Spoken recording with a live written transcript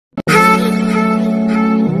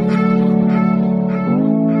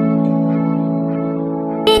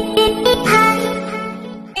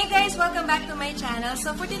Shawill.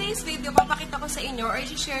 So for today's video, papakita ko sa inyo or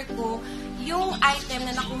i-share ko yung item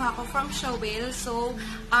na nakuha ko from Shawill. So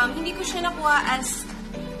hindi ko siya nakuha as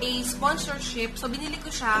a sponsorship. So binili ko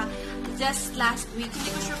siya just last week.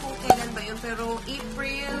 Hindi ko sure kung kailan ba yun, pero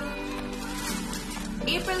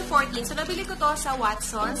April 14. So nabili ko to sa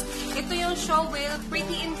Watsons. Ito yung Shawill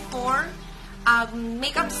Pretty in 4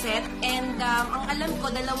 makeup set, and ang alam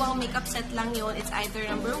ko, dalawang makeup set lang yun. It's either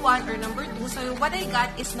number 1 or number 2. So what I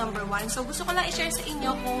got is number 1. So gusto ko lang i-share sa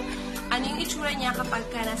inyo kung ano yung itsura niya kapag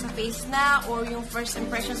ka nasa face na, or yung first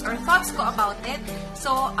impressions or thoughts ko about it.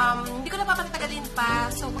 So hindi ko na papatagalin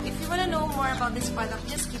pa. So if you wanna know more about this product,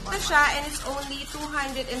 just keep on. Ito siya, and it's only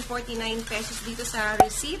 249 pesos dito sa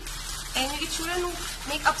receipt. And yung itsura ng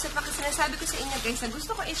makeup set na kasi sinasabi ko sa inyo guys na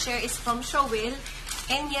gusto ko i-share is from Shawill.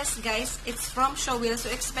 And yes guys, it's from Shawill.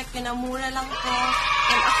 So expect nyo na mura lang to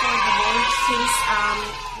and affordable since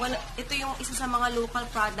ito yung isa sa mga local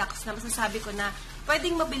products na masasabi ko na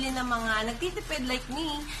pwedeng mabili ng mga nagtitipid like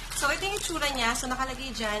me. So ito yung itsura niya. So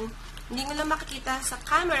nakalagay dyan. Hindi mo lang makikita sa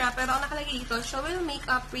camera, pero ang nakalagay dito, Shawill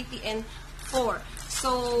Makeup Pretty in 4.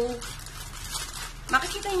 So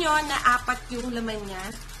makikita nyo na 4 yung laman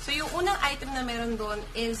niya. So yung unang item na meron doon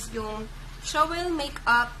is yung Shawill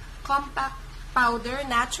Makeup Compact Powder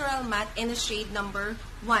Natural Matte in the shade number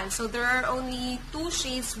 1. So there are only 2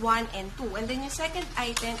 shades, 1 and 2. And then yung second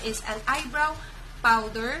item is an eyebrow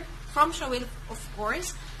powder from Shawill, of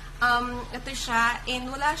course. Ito siya, and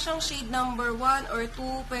wala siyang shade number 1 or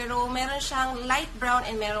 2, pero meron siyang light brown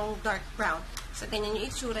and merong dark brown. So ganyan yung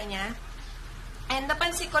itsura niya. And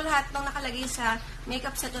napansin ko lahat ng nakalagay sa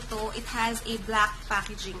makeup set ito, it has a black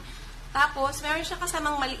packaging. Tapos, meron siya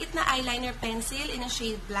kasamang maliit na eyeliner pencil in a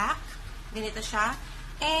shade black. Ganito siya.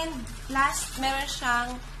 And last, meron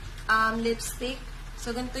siyang lipstick.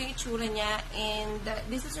 So, ganito yung itsura niya. And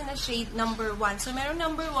this is in a shade number 1. So, meron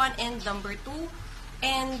number 1 and number 2.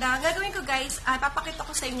 And gagawin ko guys, papakita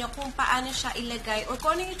ko sa inyo kung paano siya ilagay or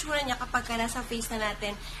kung ano yung itsura niya kapag nasa face na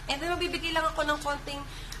natin. And then, mabibigay lang ako ng konting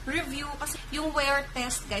review kasi yung wear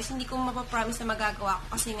test guys, hindi ko mapapromise na magagawa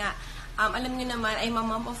ko kasi nga, alam niyo naman, I'm a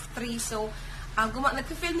mom of 3. So,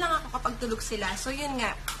 nag-film lang ako kapag tulog sila. So, yun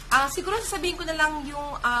nga. Siguro sasabihin ko na lang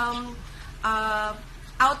yung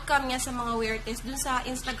outcome niya sa mga wear test dun sa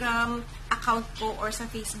Instagram account ko or sa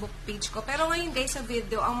Facebook page ko. Pero ngayon guys, sa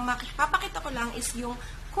video, ang papakita ko lang is yung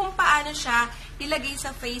kung paano siya ilagay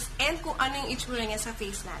sa face and kung ano yung itsura niya sa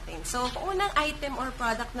face natin. So, unang item or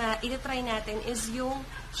product na i-try natin is yung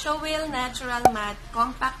Shawill Natural Matte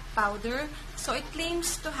Compact Powder. So, it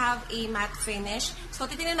claims to have a matte finish. So,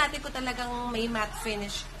 titignan natin kung talagang may matte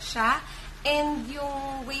finish siya. And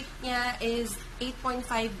yung weight niya is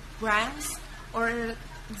 8.5 grams or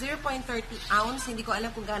 0.30 ounce. Hindi ko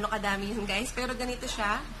alam kung gaano kadami yun guys. Pero ganito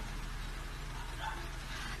siya.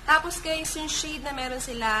 Tapos guys, yung shade na meron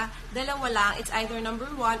sila, dalawa lang. It's either number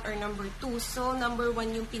 1 or number 2. So, number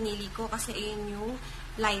 1 yung pinili ko kasi yun yung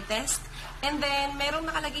lightest. And then, merong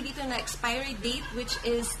nakalagay dito na expiry date which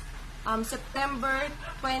is September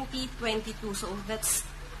 2022. So, that's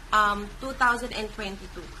 2022.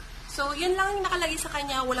 So, yun lang yung nakalagay sa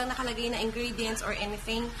kanya. Walang nakalagay na ingredients or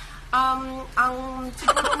anything. Ang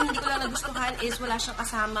siguro hindi ko lang nagustuhan is wala siyang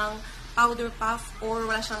kasamang powder puff or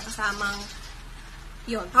wala siyang kasamang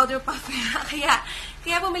yun, powder puff.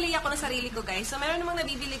 kaya bumili ako ng sarili ko guys. So, meron namang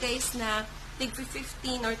nabibili guys na tig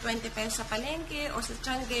 15 or 20 pesos sa palengke or sa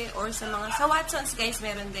Tiangge or sa Watsons guys,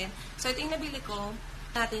 meron din. So, ito yung nabili ko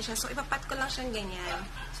natin siya. So, ipapat ko lang siyang ganyan.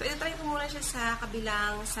 So, ito-try ko muna siya sa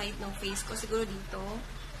kabilang side ng face ko. Siguro dito.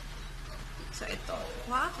 So, ito.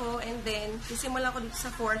 Kuha ko. And then, sisimulan ko dito sa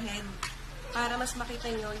forehead para mas makita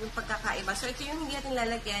nyo yung pagkakaiba. So, ito yung hindi natin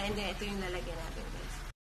lalagyan. And then, ito yung lalagyan natin, guys.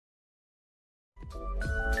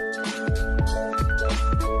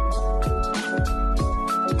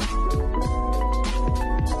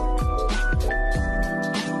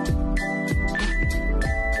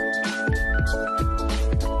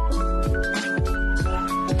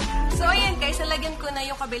 Lagyan ko na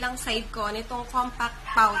yung kabilang side ko nitong compact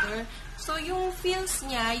powder. So, yung feels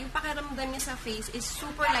niya, yung pakiramdam niya sa face is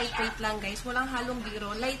super lightweight lang, guys. Walang halong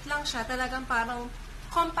biro. Light lang siya. Talagang parang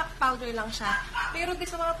compact powder lang siya. Pero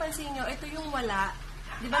guys, kung mapapansin nyo, ito yung wala.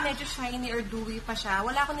 Di ba medyo shiny or dewy pa siya?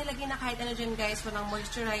 Wala ko nilagay na kahit ano dyan, guys. Walang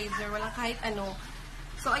moisturizer, walang kahit ano.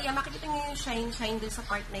 So, ayan, makikita nyo yung shine din sa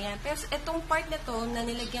part na yan. Pero itong part na to, na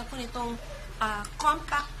nilagyan ko nitong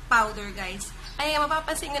compact powder, guys. Ayan,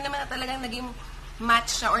 mapapansin nyo naman na talagang naging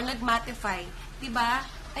match siya or nag-mattify. Diba?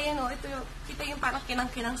 Ayan o, ito yung, kita yung parang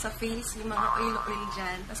kinang-kinang sa face, yung mga oil-oil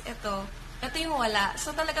dyan. Tapos ito yung wala.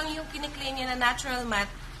 So talagang yung kiniklaim niya na natural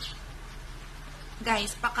matte,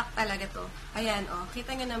 guys, pakak talaga to. Ayan o,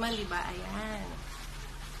 kita nyo naman, diba? Ayan.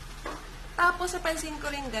 Tapos, napansin ko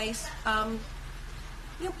rin guys,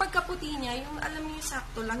 yung pagkaputi niya, yung alam niyo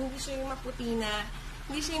sakto lang, hindi siya yung maputi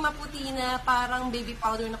na parang baby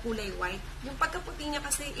powder na kulay white. Yung pagkaputi niya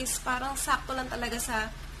kasi is parang sakto lang talaga sa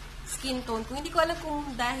skin tone. Kung hindi ko alam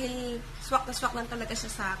kung dahil swak na swak lang talaga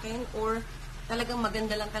siya sa akin or talagang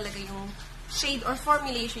maganda lang talaga yung shade or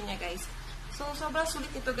formulation niya guys. So, sobrang sulit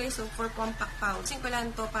ito guys. So, for compact powder. Sin ko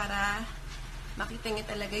lang to para makita niyo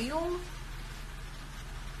talaga yung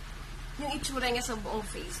itsura niya sa buong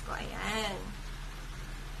face ko. Ayan.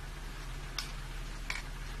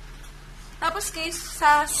 Tapos guys,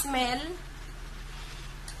 sa smell,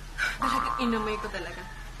 talagang inamoy ko talaga.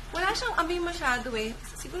 Wala siyang amoy masyado eh.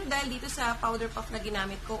 Siguro dahil dito sa powder puff na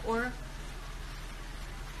ginamit ko or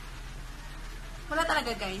wala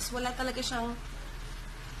talaga guys. Wala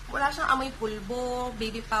siyang amoy pulbo,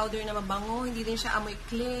 baby powder na mabango. Hindi din siya amoy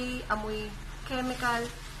clay, amoy chemical.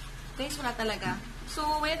 Guys, wala talaga. So,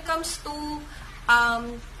 when it comes to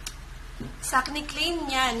sa claim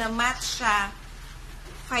niya na matte siya,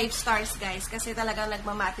 5 stars guys, kasi talagang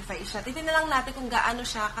nagmamatify siya. Titignan lang natin kung gaano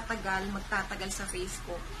siya katagal, magtatagal sa face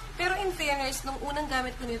ko. Pero in fairness, nung unang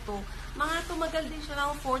gamit ko nito, mga tumagal din siya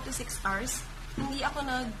ng 4 to 6 hours. Hindi ako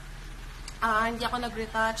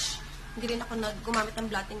nag-retouch, hindi rin ako gumamit ng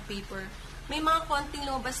blotting paper. May mga konting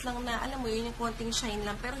lumabas lang na, alam mo yun, yung konting shine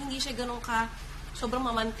lang, pero hindi siya ganun ka sobrang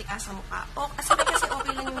mamantika sa mukha. O, kasi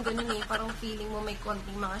okay lang yung ganun eh, parang feeling mo may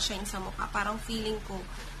konting mga shine sa mukha. Parang feeling ko,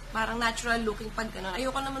 parang natural looking pag gano'n.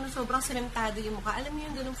 Ayoko naman nung sobrang sementado yung mukha. Alam mo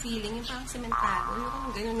yung gano'ng feeling, yung parang sementado. Ayoko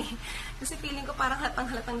nung gano'n eh. Kasi feeling ko parang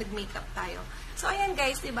halatang nag-makeup tayo. So, ayan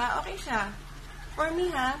guys, diba? Okay siya. For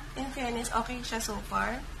me ha, in fairness, okay siya so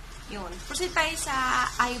far. Yun. Proceed tayo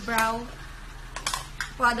sa eyebrow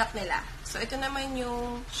product nila. So, ito naman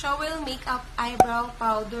yung Shawill Makeup Eyebrow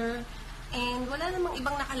Powder. And wala namang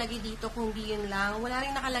ibang nakalagay dito kung di yun lang. Wala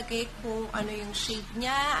rin nakalagay kung ano yung shade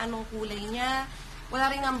niya, anong kulay niya. Wala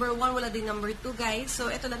rin number 1, wala din number 2, guys. So,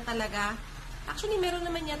 ito lang talaga. Actually, meron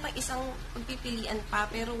naman yata isang pagpipilian pa,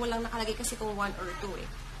 pero walang nakalagay kasi kung 1 or 2 eh.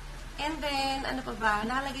 And then, ano pa ba?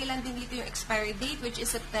 Nakalagay lang din dito yung expiry date, which is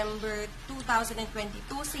September 2022.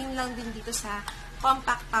 Same lang din dito sa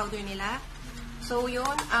compact powder nila. So,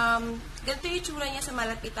 yun. Ganito yung tsura niya sa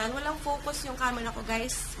malapitan. Walang focus yung camera ko,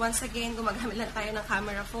 guys. Once again, gumagamit lang tayo ng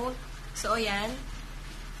camera phone. So, ayan.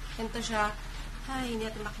 Ganito siya. Ay, hindi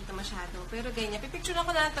natin makita masyado. Pero ganyan. Pipicture ko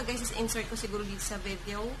na lang ito, guys. Insert ko siguro dito sa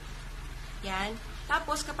video. Yan.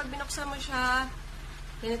 Tapos, kapag binuksan mo siya,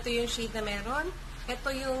 ganito yung shade na meron. Ito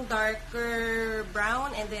yung darker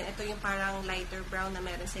brown. And then, ito yung parang lighter brown na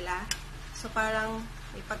meron sila. So, parang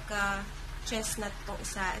may pagka-chestnut itong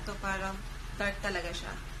isa. Ito parang dark talaga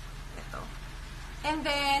siya. Ito. And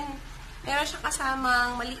then, meron siya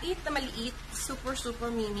kasamang maliit na maliit, super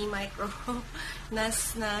mini, micro, na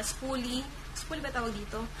spoolie. Spoolie ba tawag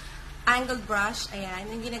dito? Angled brush. Ayan.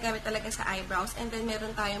 Yung ginagamit talaga sa eyebrows. And then,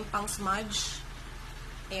 meron tayong pang smudge.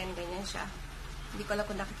 Ayan, ganyan siya. Hindi ko alam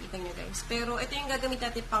kung nakikita nyo, guys. Pero, ito yung gagamit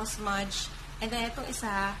natin pang smudge. And then, itong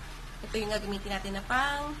isa, ito yung gagamitin natin na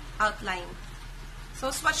pang outline.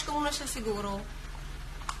 So, swatch ko muna siya siguro.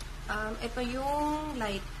 Ito yung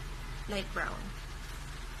light brown.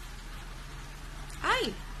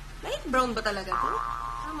 Ay! Light brown ba talaga to?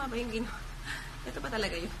 Tama ba yung ginawa? Ito ba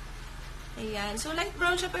talaga yun? Ayan. So, light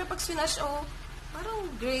brown siya, pero pag swinash,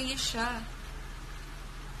 parang grayish siya.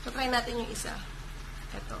 So, try natin yung isa.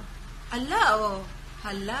 Ito. Ala,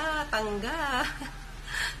 hala, tangga.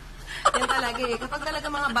 Yan talaga eh. Kapag talaga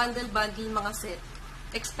mga bundle, mga set,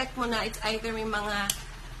 expect mo na it's either may mga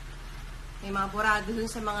burado dun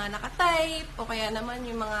sa mga nakatype, o kaya naman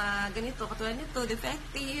yung mga ganito, katulad nito,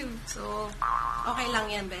 defective. So, okay lang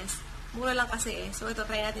yan, best. Mura lang kasi eh. So, ito,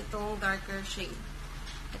 try natin itong darker shade.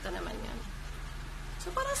 Ito naman yan.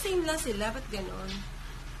 So, parang same lang sila. Ba't ganun?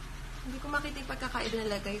 Hindi ko makita yung pagkakaiba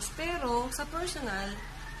nila, guys. Pero, sa personal,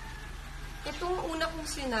 itong una kong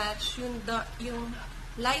sinatch, yung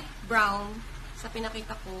light brown sa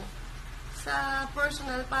pinakita ko, sa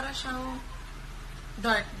personal, para siyang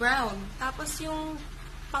dark brown. Tapos, yung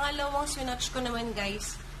pangalawang sinatch ko naman,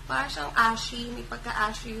 guys, para siyang ashy. May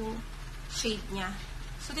pagka-ashy yung shade niya.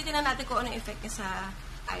 So, titignan natin kung ano effect niya sa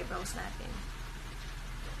eyebrows natin.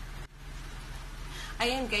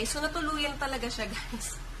 Ayan, guys. So, natuluyan talaga siya,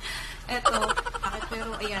 guys. Eto.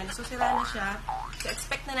 Pero, ayan. So, sira na siya. So,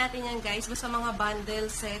 expect na natin yan, guys. Basta mga bundle,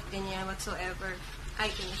 set, ganyan, whatsoever. Ay,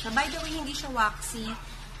 ganyan siya. By the way, hindi siya waxy.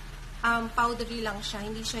 Powdery lang siya.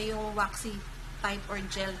 Hindi siya yung waxy type or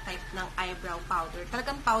gel type ng eyebrow powder.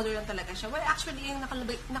 Talagang powder lang talaga siya. Well, actually, yung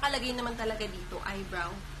nakalagay naman talaga dito, eyebrow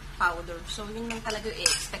powder. So, yun lang talaga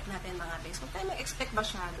i-expect natin, mga guys. Huwag tayo mag-expect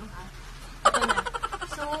masyado, ha? Ito na.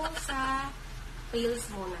 So, sa pales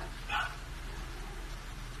muna.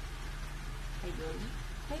 Ayun.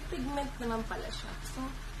 May pigment naman pala siya. So,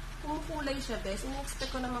 kumukulay siya, guys.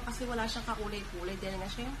 In-expect ko naman kasi wala siyang kakulay-kulay. Dahil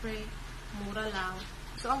nga, syempre, mura lang.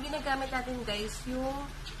 So, ang ginagamit natin, guys, yung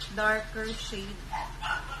darker shade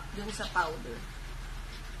dun sa powder.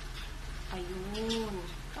 Ayun.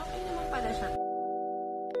 Okay naman pala siya.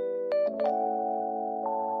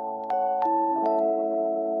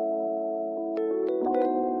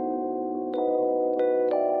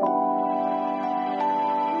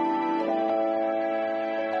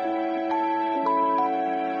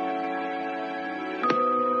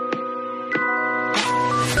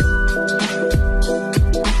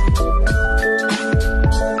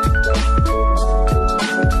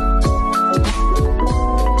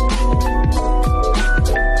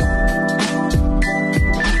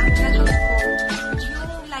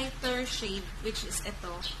 Which is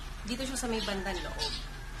ito, dito siya sa may bandang loob.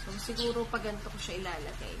 So, siguro pag ganito ko siya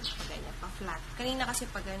ilalagay. Pag ganyan, pa-flat. Kanina kasi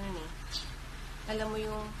pag ganun eh. Alam mo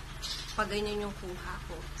yung pag ganyan yung kuha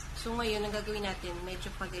ko. So, ngayon, ang gagawin natin, medyo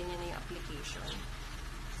pag ganyan na yung application.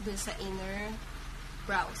 Dun sa inner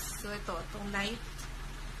brows. So, ito, itong light.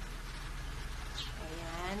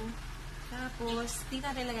 Ayan. Tapos, di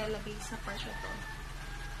natin lalagay sa part na to.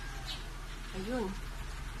 Ayun.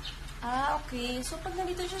 Okay. So, pag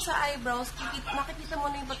nandito siya sa eyebrows, makikita mo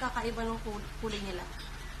na yung pagkakaiba ng kulay nila.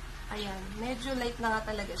 Ayan. Medyo light na nga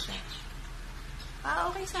talaga siya.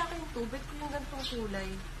 Okay sa akin to. Bet ko yung gantong kulay.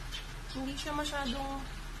 Hindi siya masyadong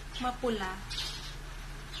mapula.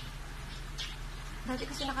 Dati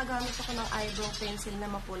kasi nakagamit ako ng eyebrow pencil na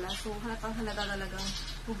mapula. So, halatang halata talagang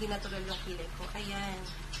hindi natural yung kilay ko. Ayan.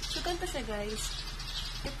 So, ganito siya, guys.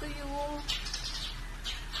 Ito yung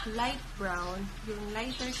light brown, yung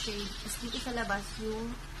lighter shade, tapos dito sa labas yung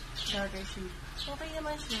darker shade. Okay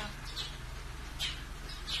naman siya.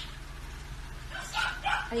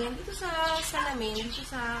 Ayan, dito sa salamin, dito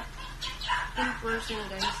sa in person,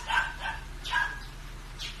 guys.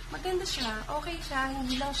 Maganda siya. Okay siya.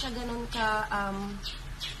 Hindi lang siya ganun ka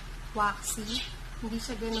waxy. Hindi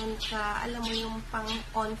siya ganun ka, alam mo yung pang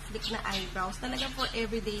conflict na eyebrows. Talaga for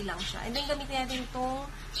everyday lang siya. And then gamitin natin itong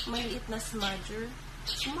maliit na smudger.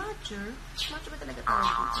 Smudger? Smudger ba talaga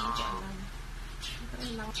tawag dito? Hindi ko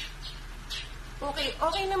alam.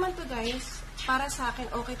 Okay naman to, guys. Para sa akin,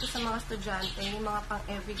 okay to sa mga estudyante, yung mga pang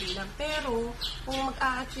everyday lang. Pero, kung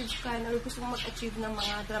mag-a-achieve ka, or gusto mo mag-achieve ng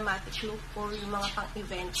mga dramatic look or yung mga pang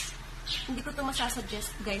events, hindi ko to masasuggest,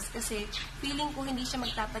 guys, kasi feeling ko hindi siya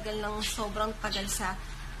magtatagal ng sobrang tagal sa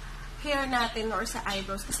hair natin or sa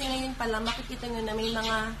eyebrows. Kasi ngayon pala, makikita nyo na may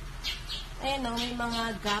mga may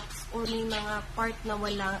mga gaps or may mga part na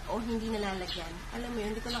wala o hindi nalalagyan. Alam mo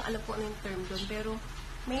yun, hindi ko lang alam kung ano yung term doon. Pero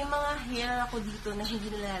may mga hair ako dito na hindi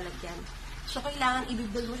nalalagyan. So, kailangan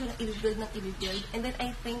i-build mo siya ng i-build. And then, I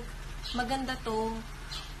think, maganda to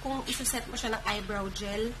kung isa-set mo siya ng eyebrow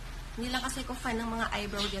gel. Hindi lang kasi ko fan ng mga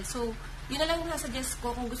eyebrow gel. So, yun na lang nasuggest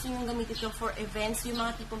ko kung gusto nyo gamitin ito for events, yung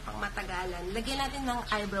mga tipong pang matagalan. Lagyan natin ng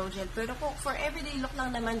eyebrow gel. Pero kung for everyday look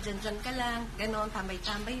lang naman, dyan ka lang, ganon,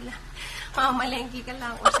 tambay-tambay lang, malengki ka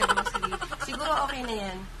lang, o sige. Siguro okay na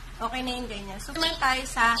yan. Okay na yung ganyan. So, naman tayo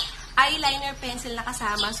sa eyeliner pencil na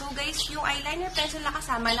kasama. So, guys, yung eyeliner pencil na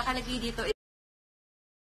kasama, nakalagay dito,